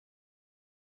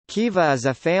KIVA is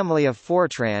a family of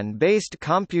Fortran-based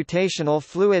computational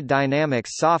fluid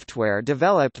dynamics software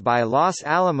developed by Los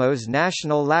Alamos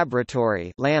National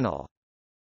Laboratory (LANL).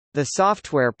 The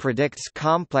software predicts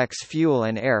complex fuel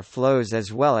and air flows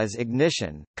as well as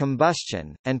ignition,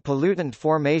 combustion, and pollutant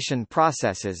formation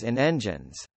processes in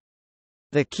engines.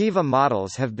 The KIVA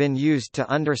models have been used to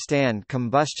understand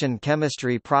combustion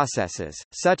chemistry processes,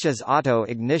 such as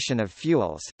auto-ignition of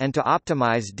fuels, and to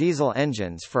optimize diesel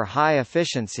engines for high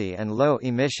efficiency and low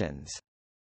emissions.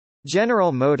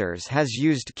 General Motors has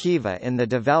used KIVA in the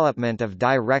development of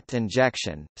direct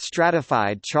injection,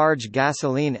 stratified charge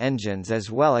gasoline engines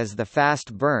as well as the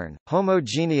fast-burn,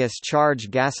 homogeneous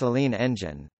charge gasoline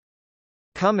engine.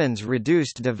 Cummins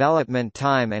reduced development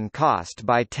time and cost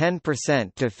by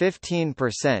 10% to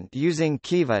 15% using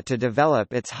KIVA to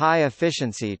develop its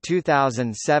high-efficiency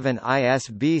 2007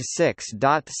 ISB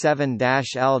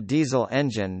 6.7-L diesel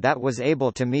engine that was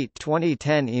able to meet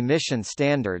 2010 emission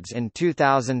standards in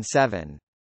 2007.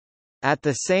 At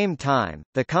the same time,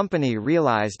 the company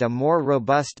realized a more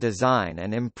robust design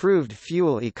and improved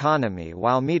fuel economy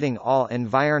while meeting all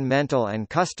environmental and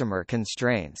customer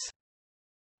constraints.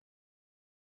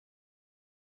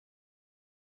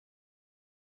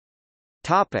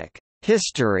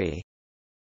 History.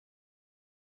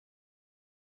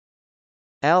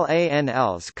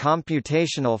 LANL's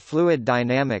computational fluid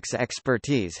dynamics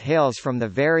expertise hails from the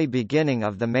very beginning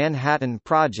of the Manhattan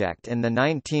Project in the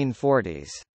 1940s.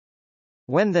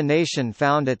 When the nation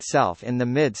found itself in the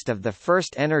midst of the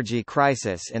first energy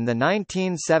crisis in the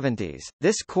 1970s,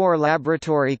 this core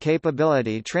laboratory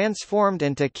capability transformed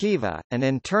into KIVA, an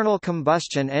internal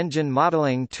combustion engine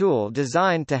modeling tool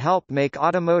designed to help make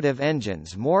automotive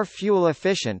engines more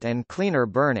fuel-efficient and cleaner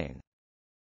burning.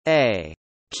 A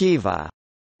KIVA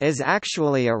is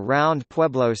actually a round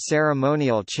Pueblo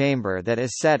ceremonial chamber that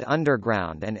is set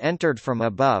underground and entered from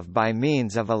above by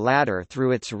means of a ladder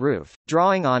through its roof.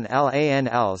 Drawing on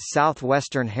LANL's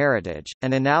southwestern heritage,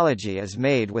 an analogy is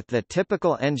made with the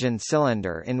typical engine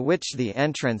cylinder in which the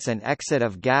entrance and exit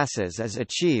of gases is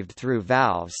achieved through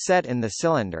valves set in the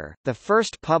cylinder. The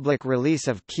first public release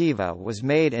of KIVA was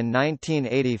made in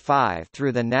 1985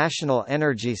 through the National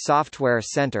Energy Software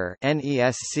Center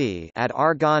 (NESC) at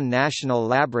Argonne National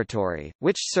Laboratory,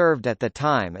 which served at the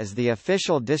time as the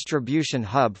official distribution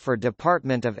hub for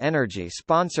Department of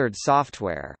Energy-sponsored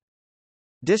software.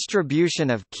 Distribution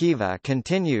of KIVA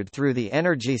continued through the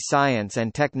Energy Science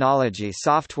and Technology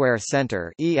Software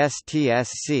Center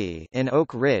 (ESTSC) in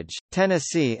Oak Ridge,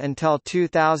 Tennessee until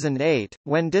 2008,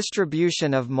 when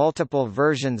distribution of multiple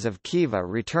versions of KIVA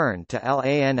returned to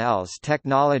LANL's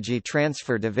Technology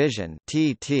Transfer Division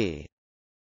 (TT).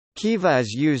 KIVA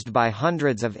is used by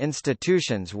hundreds of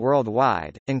institutions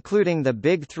worldwide, including the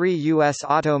big three U.S.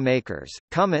 automakers,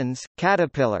 Cummins,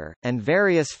 Caterpillar, and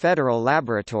various federal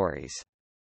laboratories.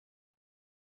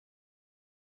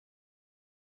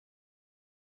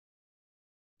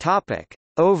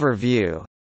 Overview.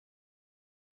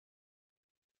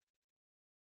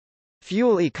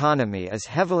 Fuel economy is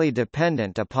heavily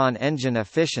dependent upon engine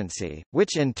efficiency,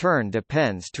 which in turn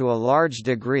depends to a large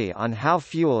degree on how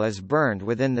fuel is burned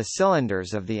within the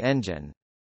cylinders of the engine.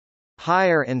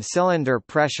 Higher in-cylinder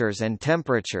pressures and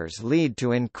temperatures lead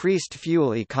to increased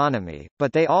fuel economy,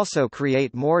 but they also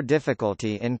create more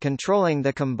difficulty in controlling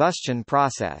the combustion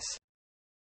process.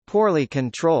 Poorly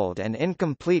controlled and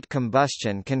incomplete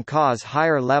combustion can cause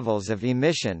higher levels of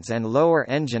emissions and lower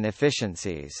engine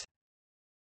efficiencies.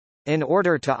 In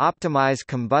order to optimize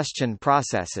combustion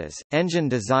processes, engine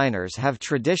designers have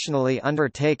traditionally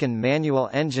undertaken manual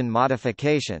engine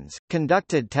modifications,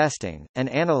 conducted testing, and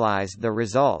analyzed the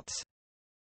results.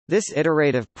 This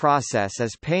iterative process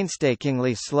is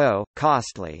painstakingly slow,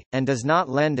 costly, and does not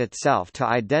lend itself to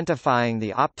identifying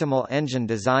the optimal engine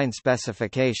design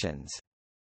specifications.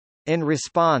 In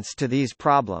response to these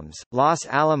problems, Los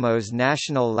Alamos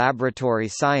National Laboratory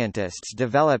scientists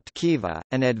developed KIVA,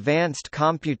 an advanced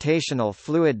computational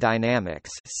fluid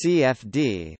dynamics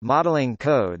 (CFD) modeling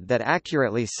code that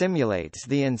accurately simulates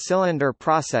the in-cylinder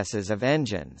processes of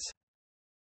engines.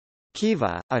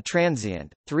 KIVA, a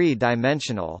transient,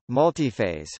 three-dimensional,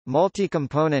 multiphase,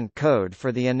 multi-component code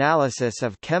for the analysis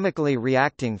of chemically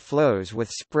reacting flows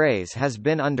with sprays has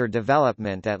been under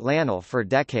development at LANL for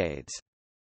decades.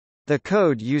 The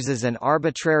code uses an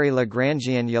arbitrary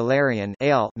Lagrangian-Eulerian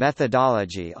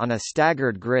methodology on a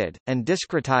staggered grid, and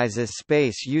discretizes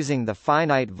space using the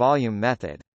finite volume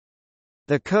method.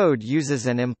 The code uses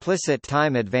an implicit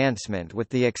time advancement with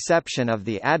the exception of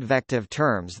the advective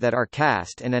terms that are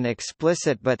cast in an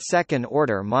explicit but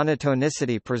second-order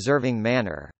monotonicity-preserving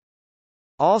manner.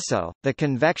 Also, the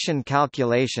convection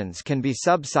calculations can be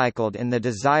subcycled in the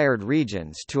desired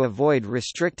regions to avoid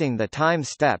restricting the time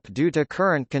step due to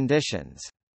current conditions.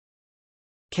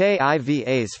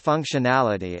 KIVA's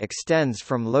functionality extends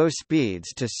from low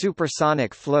speeds to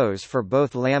supersonic flows for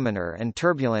both laminar and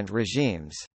turbulent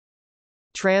regimes.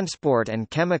 Transport and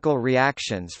chemical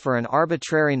reactions for an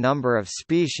arbitrary number of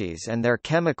species and their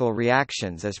chemical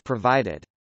reactions is provided.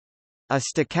 A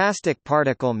stochastic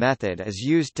particle method is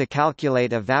used to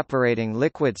calculate evaporating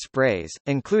liquid sprays,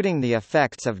 including the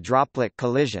effects of droplet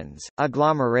collisions,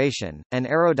 agglomeration, and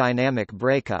aerodynamic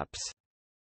breakups.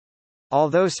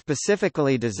 Although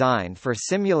specifically designed for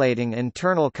simulating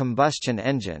internal combustion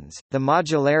engines, the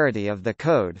modularity of the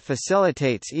code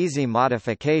facilitates easy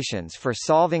modifications for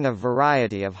solving a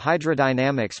variety of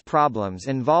hydrodynamics problems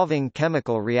involving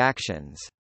chemical reactions.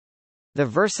 The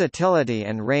versatility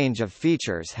and range of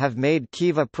features have made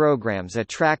KIVA programs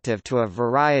attractive to a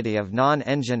variety of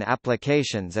non-engine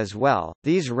applications as well.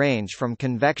 These range from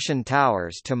convection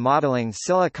towers to modeling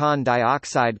silicon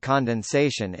dioxide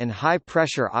condensation in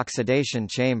high-pressure oxidation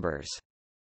chambers.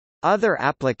 Other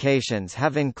applications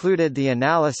have included the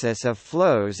analysis of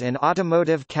flows in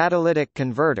automotive catalytic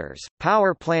converters,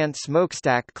 power plant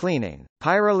smokestack cleaning,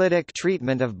 pyrolytic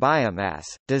treatment of biomass,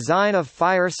 design of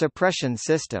fire suppression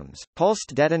systems,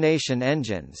 pulsed detonation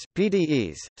engines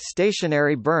 (PDEs),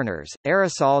 stationary burners,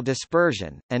 aerosol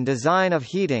dispersion, and design of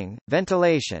heating,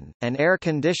 ventilation, and air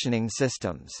conditioning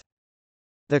systems.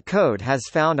 The code has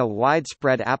found a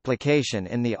widespread application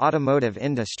in the automotive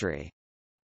industry.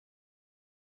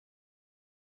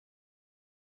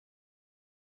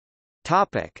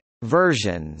 Topic: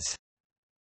 Versions.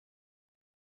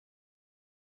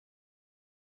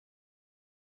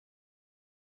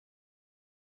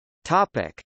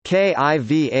 Topic: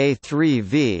 KIVA-3V.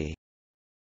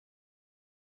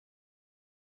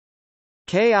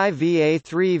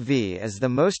 KIVA-3V is the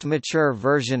most mature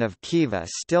version of KIVA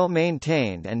still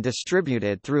maintained and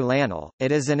distributed through LANL.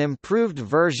 It is an improved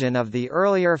version of the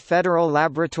earlier Federal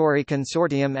Laboratory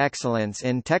Consortium Excellence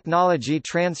in Technology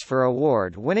Transfer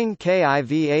Award-winning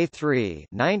KIVA-3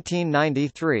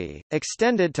 (1993),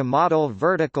 extended to model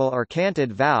vertical or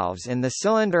canted valves in the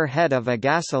cylinder head of a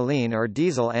gasoline or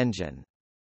diesel engine.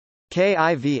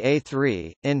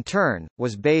 KIVA-3, in turn,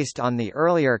 was based on the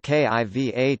earlier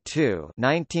KIVA-2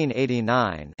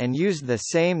 (1989) and used the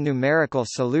same numerical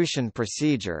solution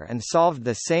procedure and solved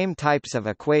the same types of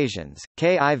equations.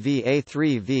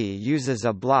 KIVA-3V uses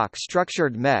a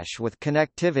block-structured mesh with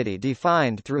connectivity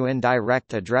defined through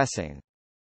indirect addressing.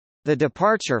 The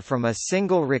departure from a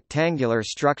single rectangular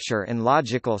structure in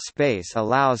logical space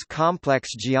allows complex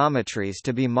geometries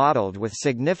to be modeled with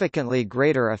significantly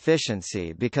greater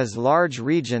efficiency because large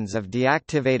regions of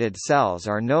deactivated cells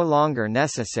are no longer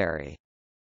necessary.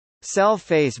 Cell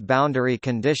face boundary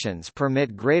conditions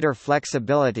permit greater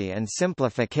flexibility and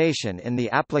simplification in the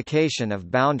application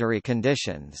of boundary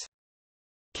conditions.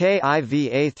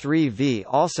 KIVA-3V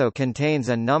also contains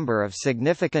a number of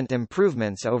significant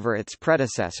improvements over its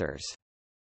predecessors.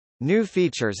 New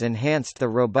features enhanced the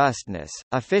robustness,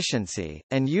 efficiency,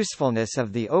 and usefulness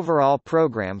of the overall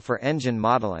program for engine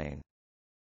modeling.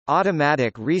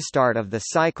 Automatic restart of the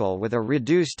cycle with a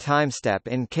reduced timestep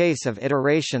in case of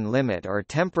iteration limit or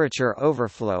temperature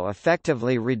overflow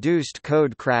effectively reduced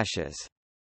code crashes.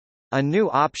 A new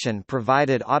option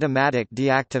provided automatic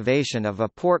deactivation of a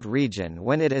port region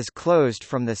when it is closed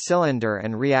from the cylinder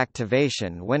and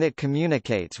reactivation when it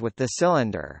communicates with the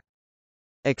cylinder.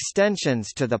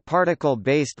 Extensions to the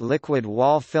particle-based liquid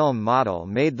wall film model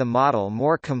made the model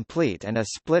more complete and a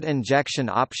split injection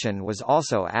option was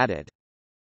also added.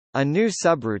 A new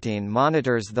subroutine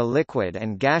monitors the liquid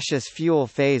and gaseous fuel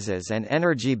phases and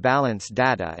energy balance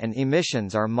data and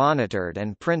emissions are monitored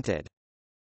and printed.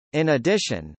 In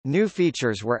addition, new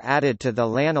features were added to the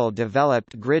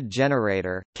LANL-developed grid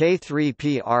generator,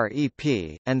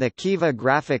 K3PREP, and the KIVA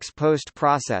graphics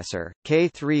post-processor,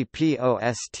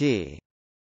 K3POST.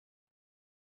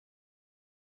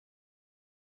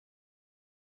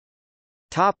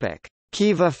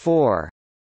 KIVA-4.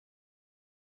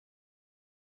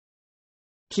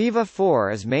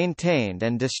 KIVA-4 is maintained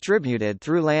and distributed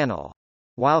through LANL.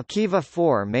 While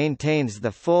KIVA-4 maintains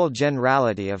the full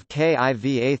generality of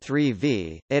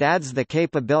KIVA-3V, it adds the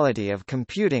capability of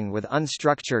computing with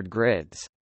unstructured grids.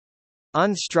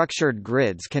 Unstructured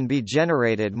grids can be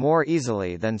generated more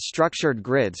easily than structured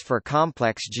grids for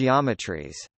complex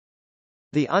geometries.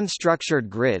 The unstructured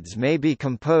grids may be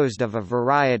composed of a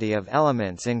variety of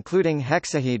elements including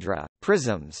hexahedra,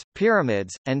 prisms,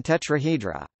 pyramids, and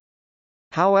tetrahedra.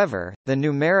 However, the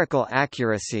numerical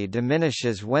accuracy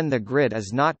diminishes when the grid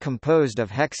is not composed of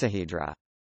hexahedra.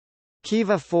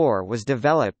 KIVA-4 was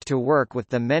developed to work with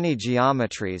the many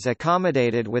geometries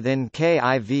accommodated within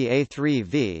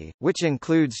KIVA-3V, which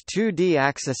includes 2D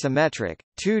axisymmetric,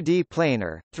 2D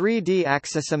planar, 3D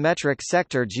axisymmetric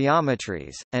sector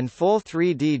geometries, and full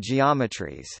 3D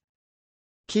geometries.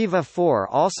 KIVA-4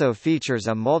 also features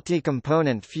a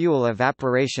multi-component fuel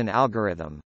evaporation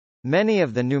algorithm. Many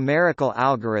of the numerical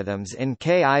algorithms in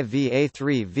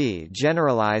KIVA-3V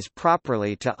generalize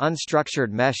properly to unstructured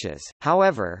meshes,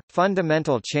 however,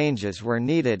 fundamental changes were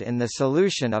needed in the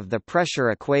solution of the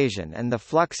pressure equation and the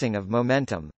fluxing of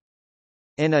momentum.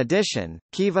 In addition,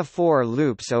 KIVA-4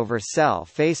 loops over cell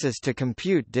faces to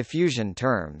compute diffusion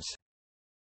terms.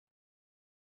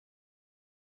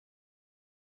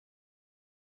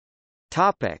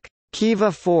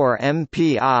 KIVA-4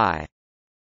 MPI.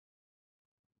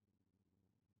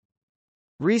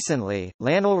 Recently,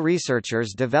 LANL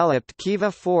researchers developed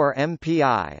KIVA-4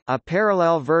 MPI, a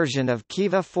parallel version of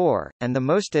KIVA-4, and the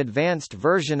most advanced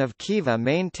version of KIVA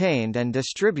maintained and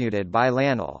distributed by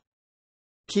LANL.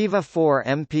 KIVA-4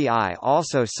 MPI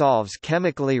also solves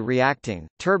chemically reacting,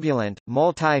 turbulent,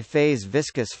 multi-phase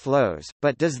viscous flows,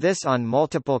 but does this on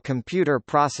multiple computer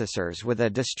processors with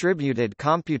a distributed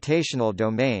computational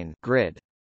domain grid.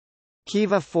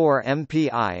 KIVA-4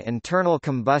 MPI internal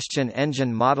combustion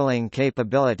engine modeling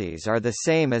capabilities are the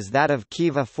same as that of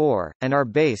KIVA-4, and are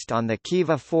based on the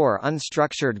KIVA-4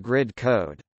 unstructured grid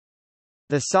code.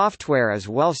 The software is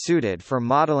well suited for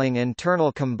modeling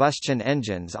internal combustion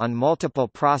engines on multiple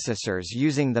processors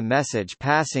using the Message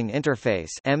Passing Interface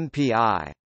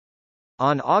 (MPI).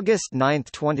 On August 9,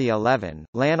 2011,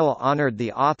 LANL honored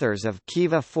the authors of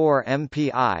KIVA-4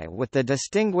 MPI with the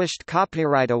Distinguished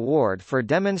Copyright Award for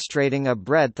demonstrating a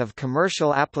breadth of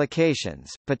commercial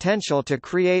applications, potential to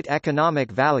create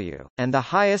economic value, and the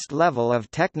highest level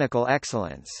of technical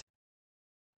excellence.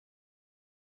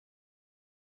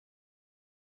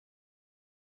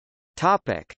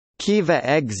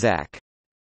 KIVA-EXEC.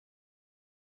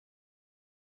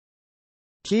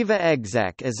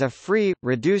 KIVA-EXEC is a free,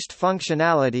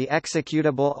 reduced-functionality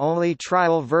executable-only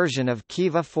trial version of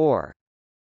KIVA-4.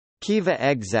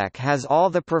 KIVA-EXEC has all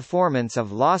the performance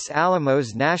of Los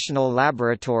Alamos National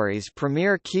Laboratory's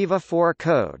premier KIVA-4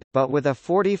 code, but with a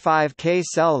 45K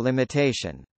cell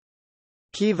limitation.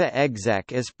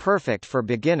 KIVA-EXEC is perfect for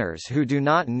beginners who do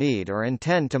not need or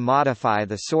intend to modify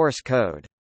the source code.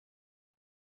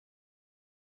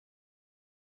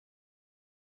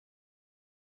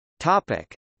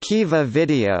 KIVA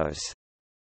videos.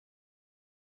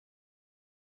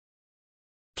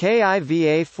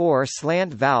 KIVA-4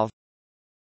 slant valve,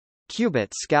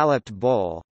 Qubit scalloped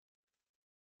bowl,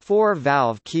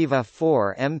 4-valve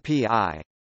KIVA-4 MPI,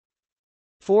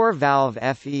 4-valve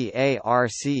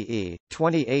FEARCE,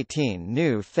 2018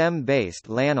 new FEM-based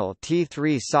LANL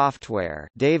T3 software,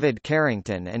 David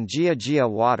Carrington and Gia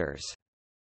Waters.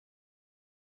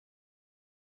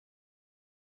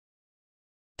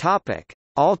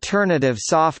 Alternative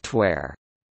software.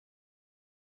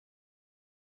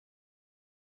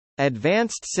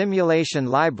 Advanced Simulation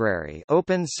Library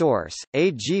open source,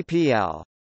 AGPL.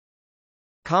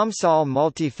 COMSOL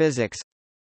Multiphysics,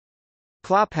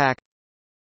 CLOPHAC,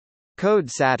 Code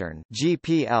Saturn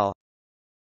GPL,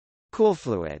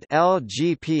 CoolFluid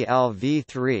LGPL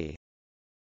v3,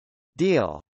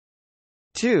 Deal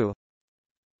 2,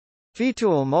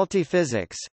 Fetool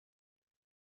Multiphysics,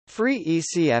 Free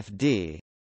ECFD,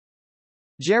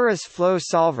 Jeris Flow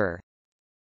Solver,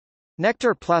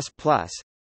 Nectar++,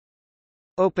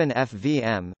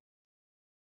 OpenFVM,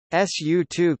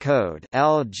 SU2 Code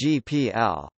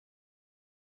LGPL.